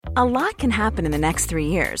A lot can happen in the next 3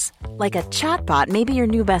 years. Like a chatbot may be your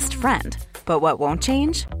new best friend. But what won't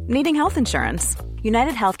change? Needing health insurance.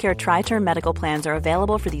 United Healthcare Tri-Term Medical Plans are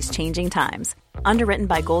available for these changing times. Underwritten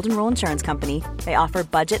by Golden Rule Insurance Company, they offer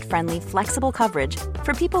budget-friendly, flexible coverage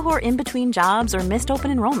for people who are in between jobs or missed open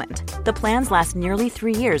enrollment. The plans last nearly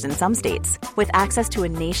 3 years in some states, with access to a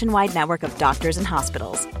nationwide network of doctors and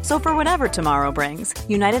hospitals. So for whatever tomorrow brings,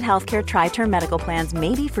 United Healthcare Tri-Term Medical Plans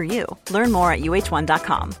may be for you. Learn more at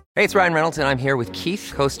uh1.com. Hey, it's Ryan Reynolds, and I'm here with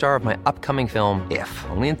Keith, co-star of my upcoming film, If,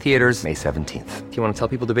 only in theaters May 17th. Do you want to tell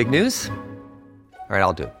people the big news? All right,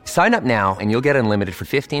 I'll do it. Sign up now and you'll get unlimited for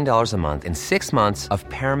 $15 a month and 6 months of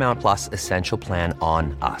Paramount Plus Essential Plan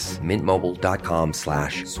on us.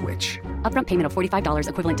 MintMobile.com/switch. Upfront payment of $45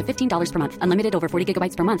 equivalent to $15 per month. Unlimited over 40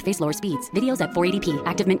 gigabytes per month. Face lower speeds. Videos at 480p.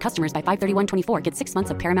 Active Mint customers by 531.24 get 6 months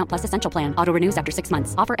of Paramount Plus Essential Plan. Auto renews after 6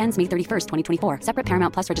 months. Offer ends May 31st, 2024. Separate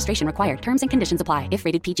Paramount Plus registration required. Terms and conditions apply if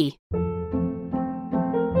rated PG.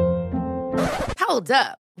 Hold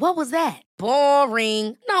up. What was that?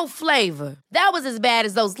 Boring. No flavor. That was as bad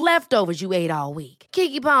as those leftovers you ate all week.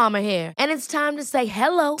 Keke Palmer here. And it's time to say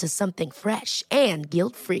hello to something fresh and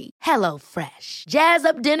guilt-free. Hello Fresh. Jazz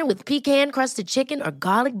up dinner with pecan-crusted chicken or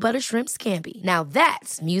garlic butter shrimp scampi. Now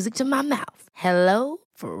that's music to my mouth. Hello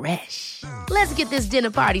Fresh. Let's get this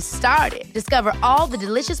dinner party started. Discover all the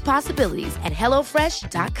delicious possibilities at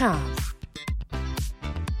HelloFresh.com.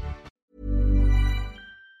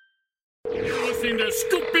 You're listening to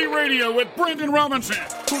Scoop B Radio with Brendan Robinson.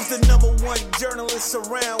 Who's the number one journalist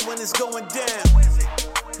around when it's going down?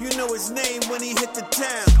 You know his name when he hit the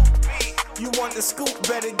town. You want the scoop,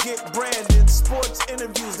 better get Brandon. Sports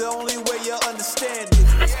interviews, the only way you understand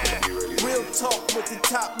it. Real talk with the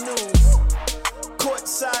top news.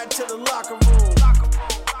 Courtside to the locker room.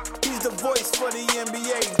 He's the voice for the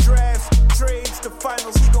NBA. Drafts, trades, the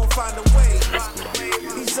finals, he gon' find a way.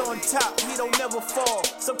 He's on top, he don't never fall.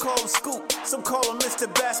 Some call him Scoop, some call him Mr.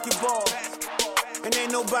 Basketball. And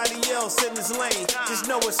ain't nobody else in his lane. Just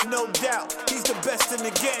know it's no doubt, he's the best in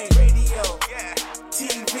the game. Radio,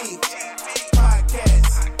 TV,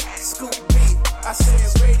 podcast, Scoop B. I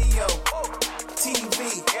said radio,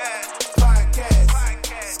 TV, podcast,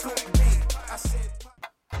 Scoop B. I said.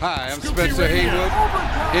 Hi, I'm Spencer Haywood,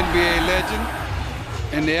 NBA legend.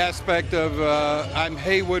 In the aspect of I'm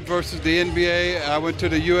Haywood versus the NBA, I went to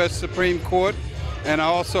the U.S. Supreme Court, and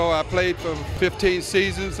I played for 15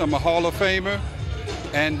 seasons. I'm a Hall of Famer.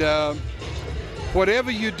 And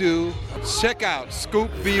whatever you do, check out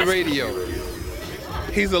Scoop B Radio.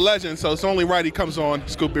 He's a legend, so it's only right he comes on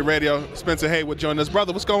Scoop B Radio. Spencer Haywood joined us.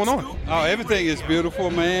 Brother, what's going on? Oh, everything is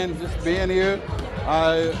beautiful, man. Just being here.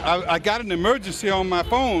 I got an emergency on my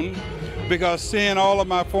phone because seeing all of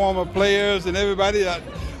my former players and everybody,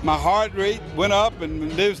 my heart rate went up,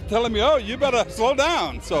 and they was telling me, oh, you better slow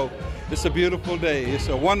down. So it's a beautiful day. It's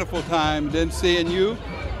a wonderful time. Then seeing you,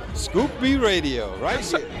 Scoop B Radio, right? Yes,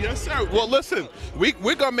 sir. Yes, sir. Well, listen, we're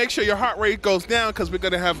going to make sure your heart rate goes down because we're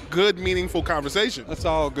going to have good, meaningful conversation. That's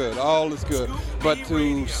all good. All is good. But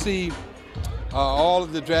to see all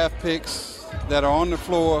of the draft picks that are on the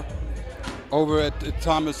floor over at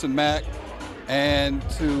Thomas and Mack, and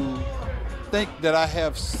to think that I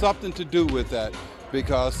have something to do with that,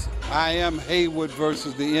 because I am Haywood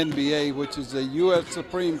versus the NBA, which is a U.S.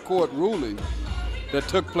 Supreme Court ruling that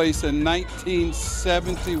took place in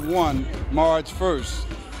 1971, March 1st,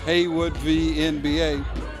 Haywood v. NBA.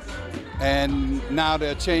 And now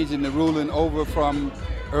they're changing the ruling over from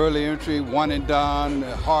early entry, one and done,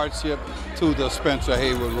 hardship, to the Spencer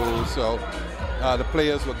Haywood rule. So the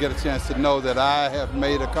players will get a chance to know that I have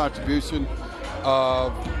made a contribution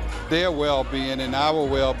of their well-being and our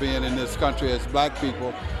well-being in this country as black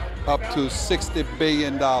people, up to $60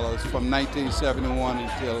 billion from 1971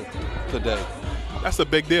 until today. That's a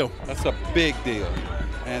big deal. That's a big deal.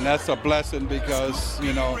 And that's a blessing because,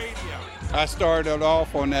 you know, I started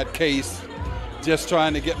off on that case just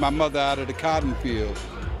trying to get my mother out of the cotton field.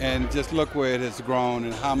 And just look where it has grown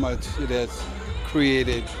and how much it has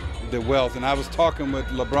created the wealth. And I was talking with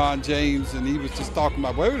LeBron James, and he was just talking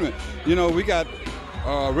about, wait a minute, you know, we got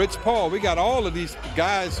Rich Paul, we got all of these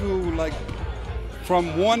guys who, like,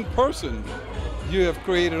 from one person, you have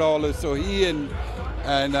created all this. So he and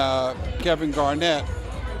Kevin Garnett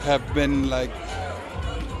have been like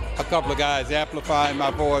a couple of guys amplifying my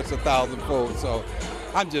voice 1,000-fold. So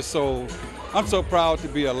I'm so proud to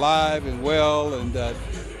be alive and well, and that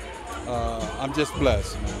I'm just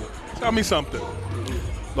blessed, man. Tell me something.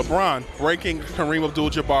 LeBron breaking Kareem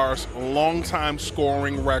Abdul-Jabbar's longtime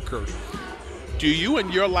scoring record. Do you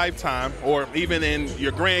in your lifetime, or even in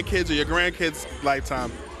your grandkids'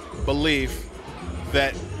 lifetime, believe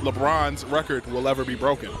that LeBron's record will ever be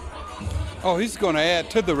broken. Oh, he's going to add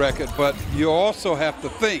to the record, but you also have to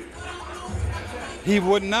think he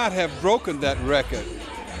would not have broken that record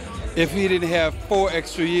if he didn't have 4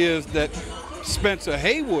 extra years that Spencer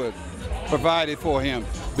Haywood provided for him.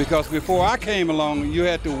 Because before I came along, you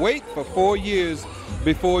had to wait for 4 years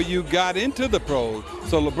before you got into the pros.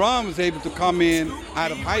 So LeBron was able to come in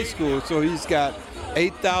out of high school, so he's got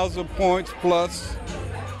 8,000 points plus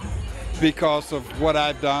because of what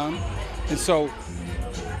I've done. And so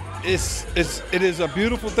it is a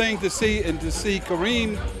beautiful thing to see, and to see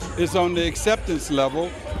Kareem is on the acceptance level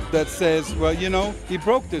that says, well, you know, he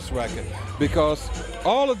broke this record, because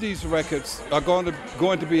all of these records are going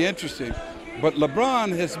to be interesting. But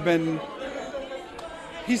LeBron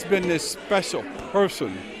he's been this special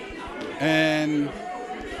person, and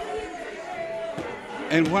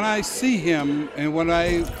when I see him and when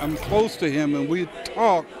I'm close to him and we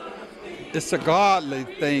talk, it's a godly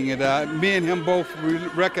thing, and me and him both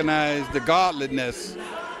recognize the godliness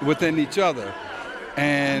within each other,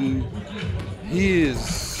 and he is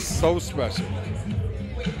so special.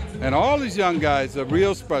 And all these young guys are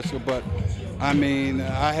real special, but I mean,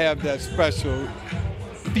 I have that special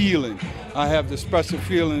feeling. I have the special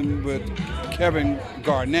feeling with Kevin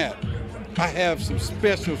Garnett. I have some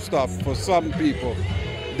special stuff for some people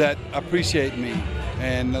that appreciate me.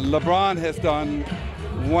 And LeBron has done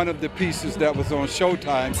one of the pieces that was on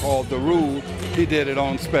Showtime called The Rule. He did it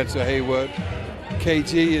on Spencer Haywood.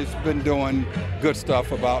 KG has been doing good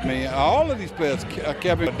stuff about me. All of these players,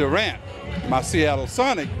 Kevin Durant, my Seattle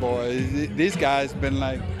Sonic boy, these guys been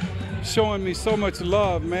like showing me so much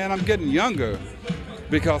love, man. I'm getting younger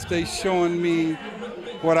because they showing me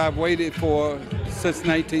what I've waited for since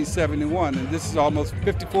 1971, and this is almost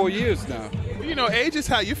 54 years now. You know, age is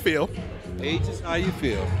how you feel. Age is how you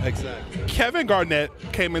feel, exactly. Kevin Garnett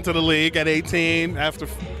came into the league at 18 after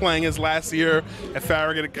playing his last year at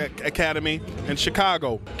Farragut Academy in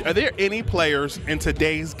Chicago. Are there any players in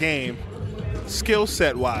today's game, skill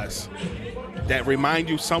set wise, that remind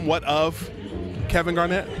you somewhat of Kevin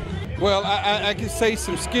Garnett? Well, I can say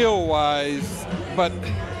some skill wise, but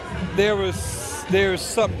there's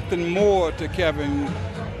something more to Kevin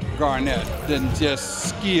Garnett than just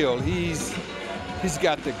skill. He's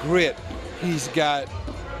got the grit. He's got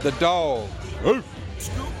the dog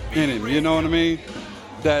in him, you know what I mean?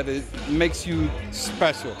 That it makes you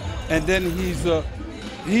special. And then he's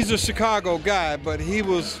a Chicago guy, but he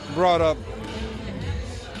was brought up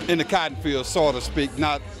in the cotton field, so to speak.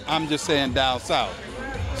 I'm just saying down south.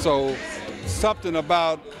 So something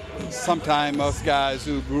about sometime us guys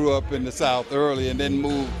who grew up in the South early and then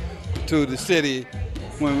moved to the city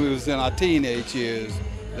when we was in our teenage years,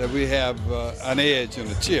 that we have an edge and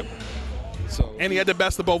a chip. So, and he had the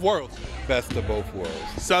best of both worlds. Best of both worlds.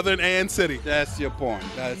 Southern and city. That's your point.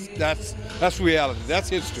 That's reality. That's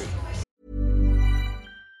history.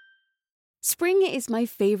 Spring is my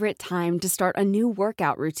favorite time to start a new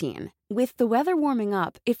workout routine. With the weather warming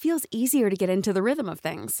up, it feels easier to get into the rhythm of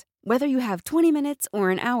things. Whether you have 20 minutes or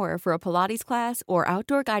an hour for a Pilates class or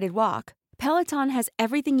outdoor guided walk, Peloton has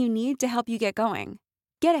everything you need to help you get going.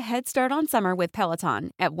 Get a head start on summer with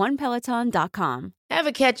Peloton at onepeloton.com.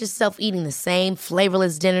 Ever catch yourself eating the same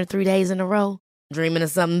flavorless dinner 3 days in a row? Dreaming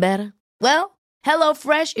of something better? Well,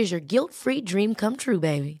 HelloFresh is your guilt-free dream come true,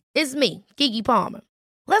 baby. It's me, Keke Palmer.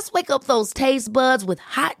 Let's wake up those taste buds with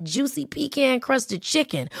hot, juicy pecan-crusted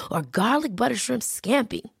chicken or garlic butter shrimp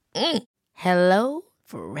scampi. Hello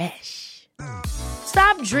Fresh.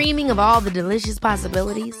 Stop dreaming of all the delicious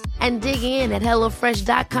possibilities and dig in at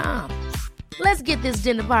HelloFresh.com. Let's get this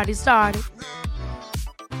dinner party started.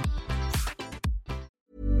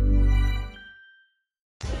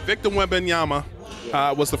 Victor Wembanyama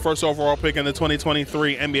was the first overall pick in the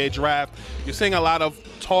 2023 NBA draft. You're seeing a lot of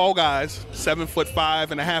tall guys,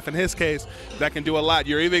 7'5.5" in his case, that can do a lot.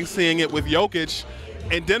 You're even seeing it with Jokic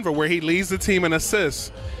in Denver, where he leads the team in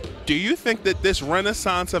assists. Do you think that this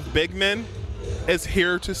renaissance of big men is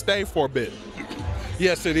here to stay for a bit?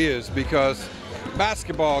 Yes, it is, because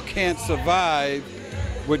basketball can't survive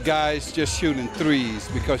with guys just shooting threes,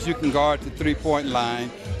 because you can guard the three-point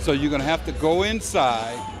line, so you're going to have to go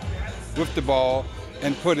inside with the ball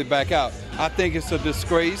and put it back out. I think it's a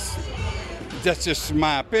disgrace, that's just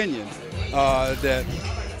my opinion, that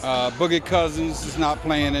Boogie Cousins is not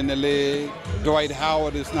playing in the league. Dwight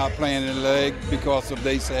Howard is not playing in the league because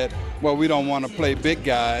they said, well, we don't want to play big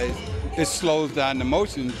guys. It slows down the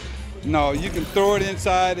motion. No, you can throw it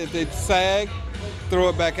inside. If they sag, throw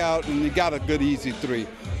it back out, and you got a good, easy three.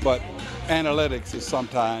 But analytics is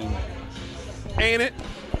sometimes, ain't it?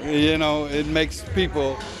 You know, it makes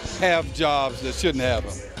people have jobs that shouldn't have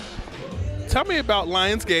them. Tell me about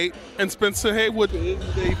Lionsgate and Spencer Haywood.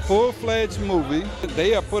 It's a full-fledged movie.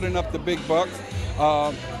 They are putting up the big bucks.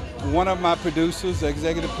 One of my producers,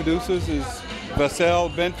 executive producers, is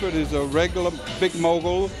Vassell Benford, is a regular big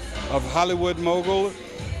mogul of Hollywood mogul.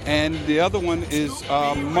 And the other one is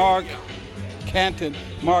Mark Canton.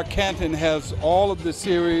 Mark Canton has all of the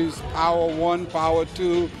series, Power 1, Power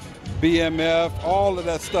 2, BMF, all of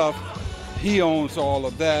that stuff. He owns all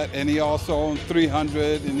of that, and he also owns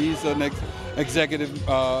 300, and he's an executive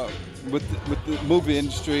with the movie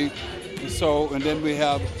industry. So, and then we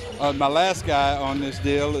have my last guy on this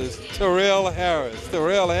deal is Terrell Harris.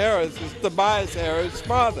 Terrell Harris is Tobias Harris'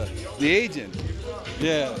 father, the agent.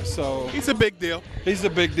 Yeah, so he's a big deal. He's a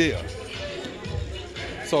big deal.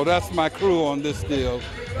 So that's my crew on this deal,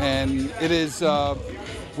 and it is.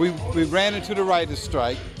 We ran into the writer's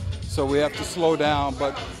strike, so we have to slow down.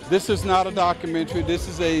 But this is not a documentary. This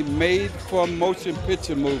is a made-for-motion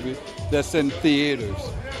picture movie that's in theaters.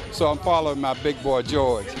 So I'm following my big boy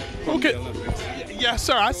George. Okay. Yes,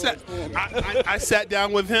 sir. I sat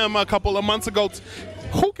down with him a couple of months ago.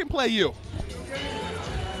 Who can play you?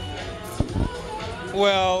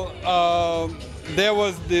 Well, there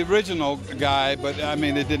was the original guy, but I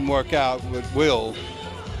mean, it didn't work out with Will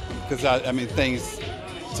because I mean, things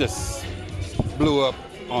just blew up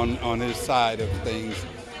on his side of things.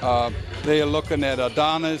 They are looking at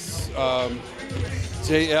Adonis,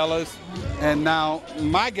 Jay Ellis, and now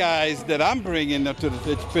my guys that I'm bringing up to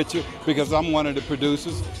the picture because I'm one of the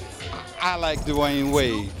producers. I like Dwayne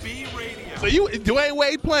Wade. So Dwayne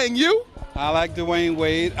Wade playing you? I like Dwayne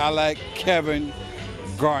Wade. I like Kevin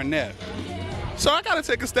Garnett. So I got to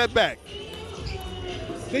take a step back.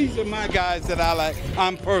 These are my guys that I like.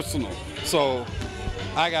 I'm personal, so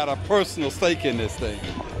I got a personal stake in this thing.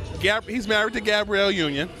 He's married to Gabrielle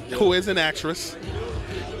Union, who is an actress.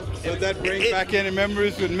 So that brings back any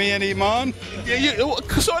memories with me and Iman? Yeah,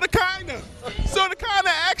 sort of,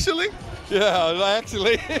 actually. Yeah,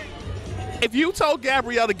 actually. If you told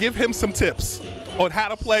Gabrielle to give him some tips on how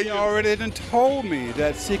to play, she already done told me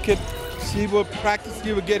that she would practice,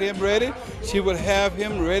 she would get him ready, she would have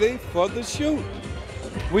him ready for the shoot.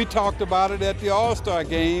 We talked about it at the All-Star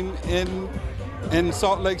game in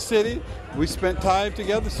Salt Lake City. We spent time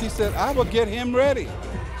together. She said, I will get him ready.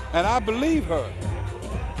 And I believe her.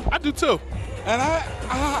 I do too. And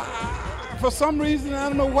I for some reason, I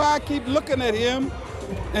don't know why I keep looking at him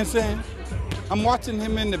and saying, I'm watching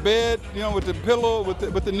him in the bed, you know, with the pillow,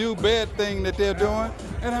 with the new bed thing that they're doing,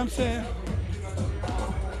 and I'm saying.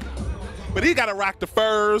 But he got to rock the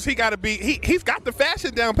furs. He got to be. He's got the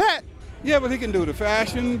fashion down pat. Yeah, but he can do the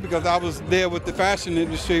fashion because I was there with the fashion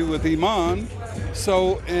industry with Iman.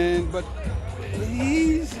 So but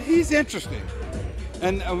he's interesting.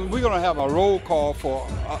 And we're going to have a roll call for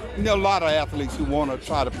a lot of athletes who want to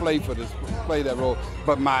try to play that role.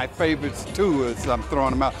 But my favorites, too, is I'm throwing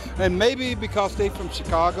them out. And maybe because they from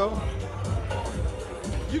Chicago.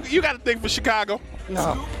 You got to think for Chicago.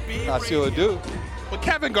 No, I sure do. But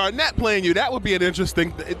Kevin Garnett playing you, that would be an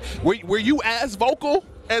interesting. Were you as vocal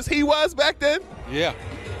as he was back then? Yeah.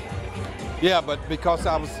 Yeah, but because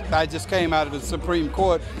I just came out of the Supreme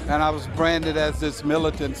Court and I was branded as this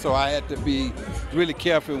militant, so I had to be really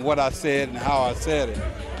careful in what I said and how I said it.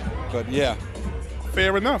 But yeah.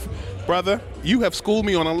 Fair enough. Brother, you have schooled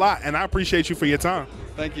me on a lot, and I appreciate you for your time.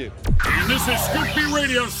 Thank you. And this is Scoop B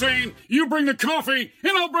Radio saying, you bring the coffee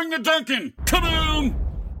and I'll bring the Dunkin'. Come on!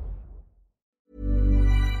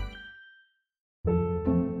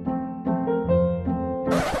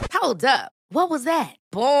 Hold up. What was that?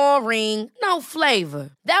 Boring. No flavor.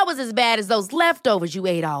 That was as bad as those leftovers you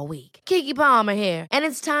ate all week. Keke Palmer here, and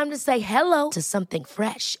it's time to say hello to something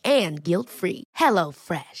fresh and guilt-free. Hello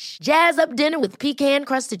Fresh. Jazz up dinner with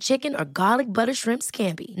pecan-crusted chicken or garlic butter shrimp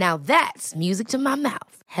scampi. Now that's music to my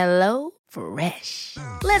mouth. Hello Fresh.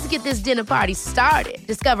 Let's get this dinner party started.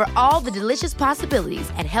 Discover all the delicious possibilities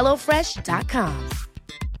at HelloFresh.com.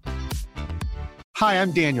 Hi,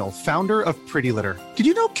 I'm Daniel, founder of Pretty Litter. Did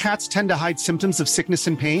you know cats tend to hide symptoms of sickness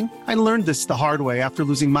and pain? I learned this the hard way after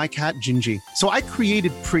losing my cat, Gingy. So I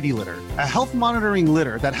created Pretty Litter, a health monitoring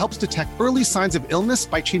litter that helps detect early signs of illness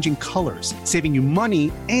by changing colors, saving you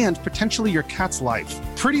money and potentially your cat's life.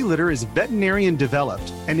 Pretty Litter is veterinarian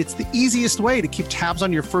developed, and it's the easiest way to keep tabs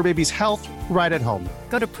on your fur baby's health right at home.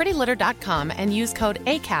 Go to prettylitter.com and use code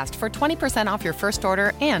ACAST for 20% off your first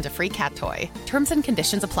order and a free cat toy. Terms and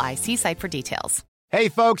conditions apply. See site for details. Hey,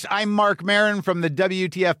 folks, I'm Mark Maron from the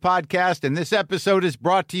WTF Podcast, and this episode is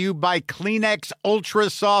brought to you by Kleenex Ultra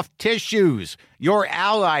Soft Tissues, your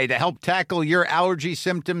ally to help tackle your allergy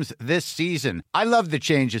symptoms this season. I love the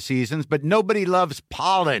change of seasons, but nobody loves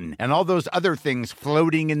pollen and all those other things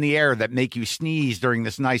floating in the air that make you sneeze during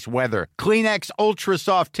this nice weather. Kleenex Ultra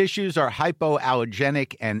Soft Tissues are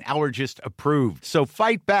hypoallergenic and allergist approved, so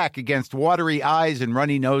fight back against watery eyes and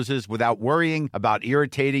runny noses without worrying about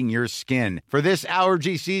irritating your skin. For this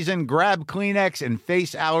allergy season, grab Kleenex and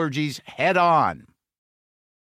face allergies head on.